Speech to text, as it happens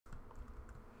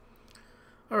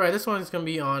Alright, this one is going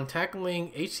to be on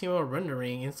tackling HTML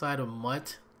rendering inside of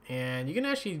Mutt. And you can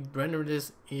actually render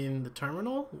this in the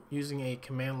terminal using a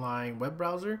command line web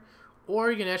browser, or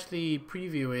you can actually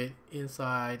preview it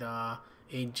inside a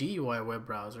GUI web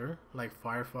browser like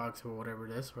Firefox or whatever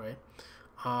it is, right?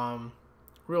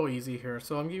 Real easy here.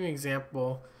 So I'm giving you an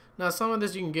example. Now some of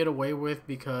this you can get away with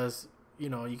because you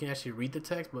can actually read the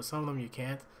text, but some of them you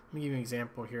can't. Let me give you an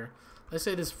example here. Let's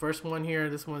say this first one here,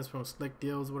 this one is from Slick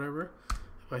Deals, whatever.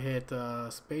 If I hit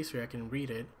space here, I can read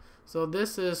it. So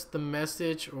this is the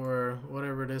message or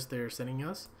whatever it is they're sending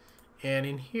us. And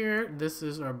in here, this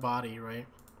is our body, right?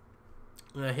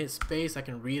 When I hit space, I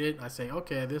can read it. I say,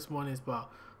 okay, this one is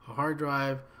about a hard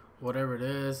drive, whatever it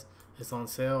is, it's on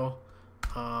sale,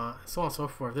 so on and so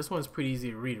forth. This one's pretty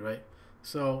easy to read, right?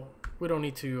 So we don't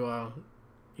need to,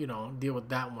 deal with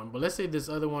that one. But let's say this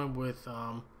other one with,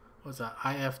 what's that,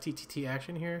 IFTTT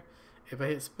action here. If I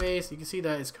hit space, you can see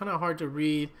that it's kind of hard to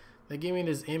read. They give me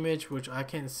this image which I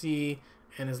can't see,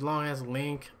 and as long as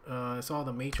link, it's all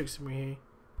the matrix for me,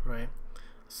 right?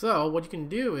 So what you can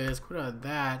do is quit out of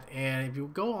that, and if you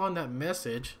go on that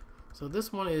message, so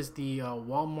this one is the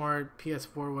Walmart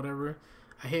PS4 whatever.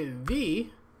 I hit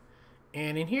V,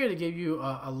 and in here they give you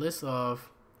a list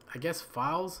of, I guess,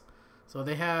 files. So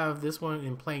they have this one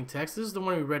in plain text. This is the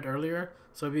one we read earlier.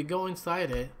 So if you go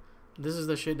inside it, this is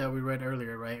the shit that we read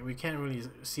earlier, right? We can't really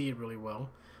see it really well,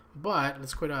 but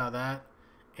let's quit out of that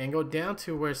and go down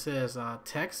to where it says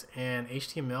text and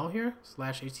HTML here,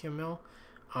 /HTML.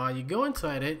 You go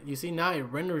inside it, you see now it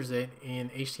renders it in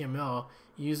HTML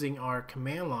using our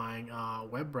command line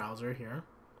web browser here,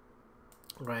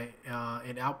 right?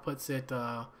 It outputs it,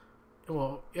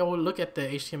 well, it will look at the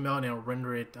HTML and it'll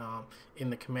render it in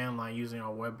the command line using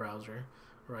our web browser,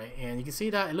 right? And you can see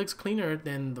that it looks cleaner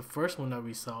than the first one that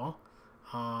we saw.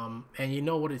 And you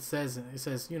know what it says. It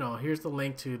says, here's the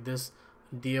link to this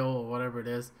deal or whatever it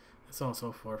is, and so on and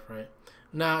so forth, right?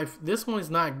 Now, if this one is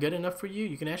not good enough for you,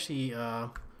 you can actually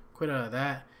quit out of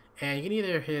that, and you can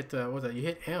either hit what's that? You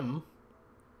hit M,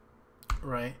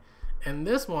 right? And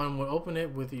this one will open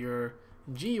it with your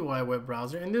GUI web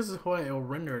browser, and this is what it will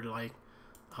render like,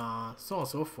 so on and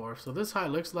so forth. So this is how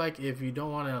it looks like if you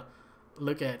don't want to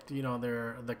look at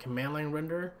the command line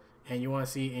render and you want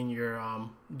to see in your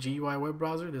GUI web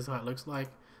browser. This is how it looks like.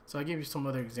 So I'll give you some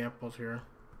other examples here.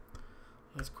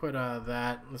 Let's quit out of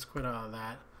that. Let's quit out of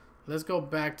that. Let's go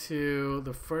back to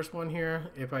the first one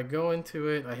here. If I go into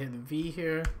it, I hit V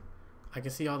here, I can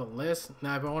see all the lists.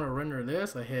 Now if I want to render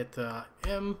this, I hit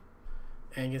M,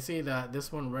 and you can see that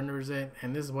this one renders it,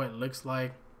 and this is what it looks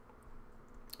like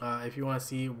if you want to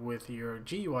see with your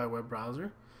GUI web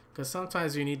browser, because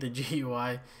sometimes you need the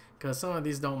GUI because some of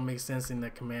these don't make sense in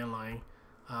the command line.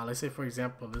 Let's say for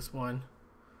example this one,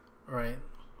 right?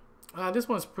 This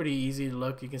one's pretty easy to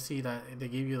look. You can see that they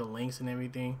give you the links and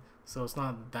everything, so it's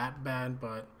not that bad.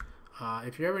 But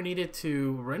if you ever needed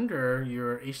to render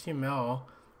your HTML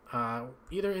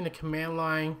either in the command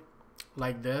line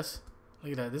like this,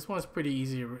 look at that, this one's pretty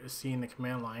easy to see in the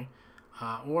command line,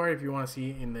 or if you want to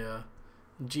see in the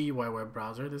GUI web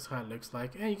browser, this is how it looks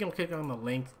like. And you can click on the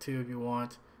link too if you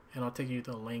want, and I'll take you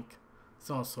to the link,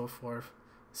 so on and so forth.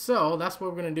 So that's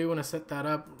what we're gonna do when I set that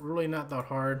up. Really not that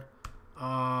hard.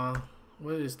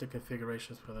 What is the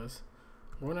configurations for this?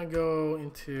 We're gonna go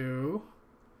into,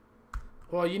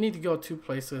 well, you need to go two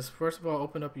places. First of all,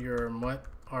 open up your Mutt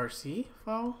RC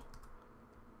file.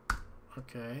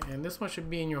 Okay, and this one should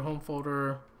be in your home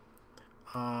folder,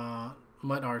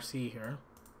 Mutt RC here.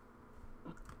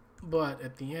 But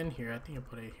at the end here, I think I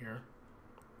put it here.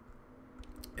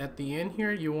 At the end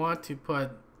here, you want to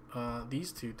put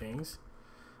these two things.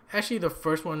 Actually, the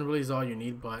first one really is all you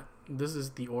need, but this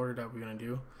is the order that we're gonna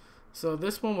do. So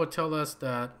this one will tell us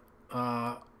that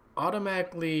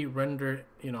automatically render,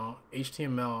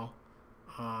 HTML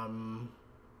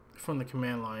from the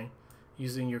command line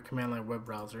using your command line web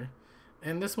browser.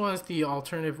 And this one is the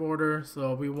alternative order.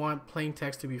 So we want plain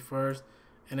text to be first,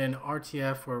 and then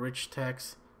RTF for rich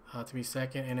text to be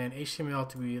second, and then HTML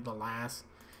to be the last.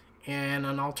 And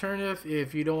an alternative,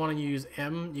 if you don't want to use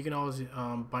M, you can always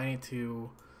bind it to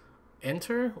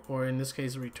enter, or in this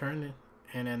case return it,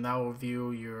 and then that will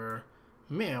view your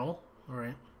mail. All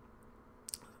right.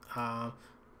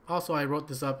 Also, I wrote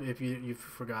this up if you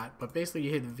forgot, but basically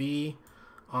you hit V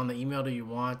on the email that you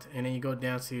want, and then you go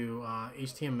down to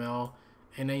HTML,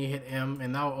 and then you hit M,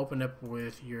 and that will open up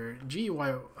with your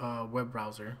GUI web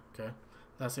browser. Okay,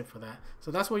 that's it for that. So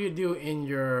that's what you do in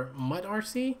your Mutt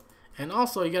RC. And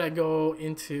also you gotta go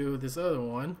into this other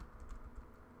one,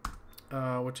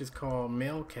 which is called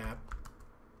MailCap,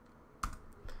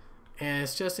 and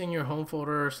it's just in your home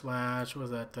folder / what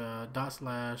was that, /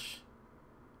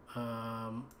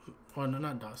 well, no,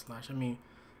 not dot slash, I mean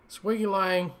squiggly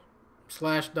line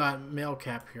slash dot mail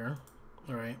cap here.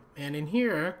 All right, and in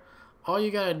here all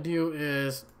you gotta do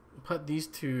is put these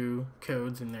two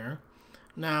codes in there.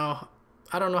 Now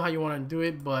I don't know how you want to do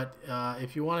it, but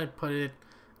if you want to put it,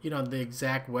 you know, the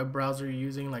exact web browser you're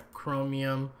using, like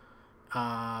Chromium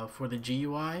for the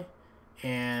GUI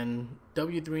and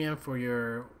W3M for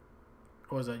your,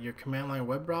 what was that, your command line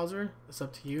web browser, it's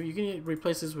up to you. You can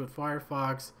replace this with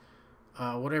Firefox,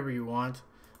 whatever you want.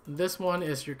 This one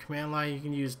is your command line. You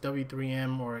can use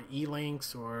W3M or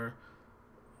elinks or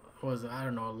what was it? I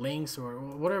don't know, links or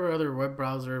whatever other web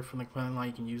browser from the command line,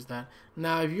 you can use that.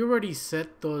 Now, if you already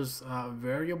set those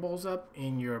variables up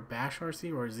in your bash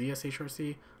RC or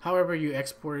ZSHRC, however you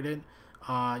exported it,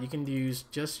 you can use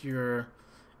just your,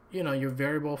 you know, your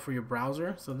variable for your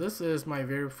browser. So this is my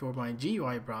variable for my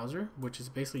GUI browser, which is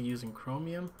basically using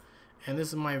Chromium, and this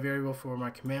is my variable for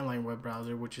my command line web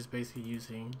browser, which is basically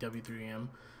using W3M.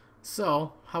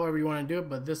 So, however you want to do it,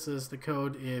 but this is the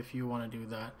code if you want to do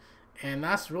that. And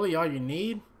that's really all you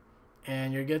need,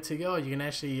 and you're good to go. You can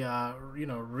actually, you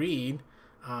know, read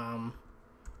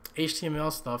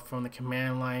HTML stuff from the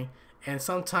command line, and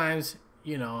sometimes,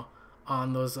 you know,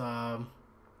 on those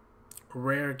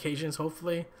rare occasions,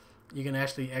 hopefully, you can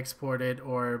actually export it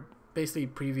or basically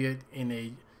preview it in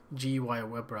a GUI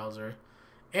web browser.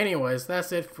 Anyways,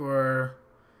 that's it for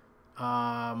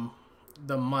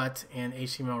the Mutt and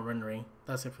HTML rendering.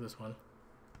 That's it for this one.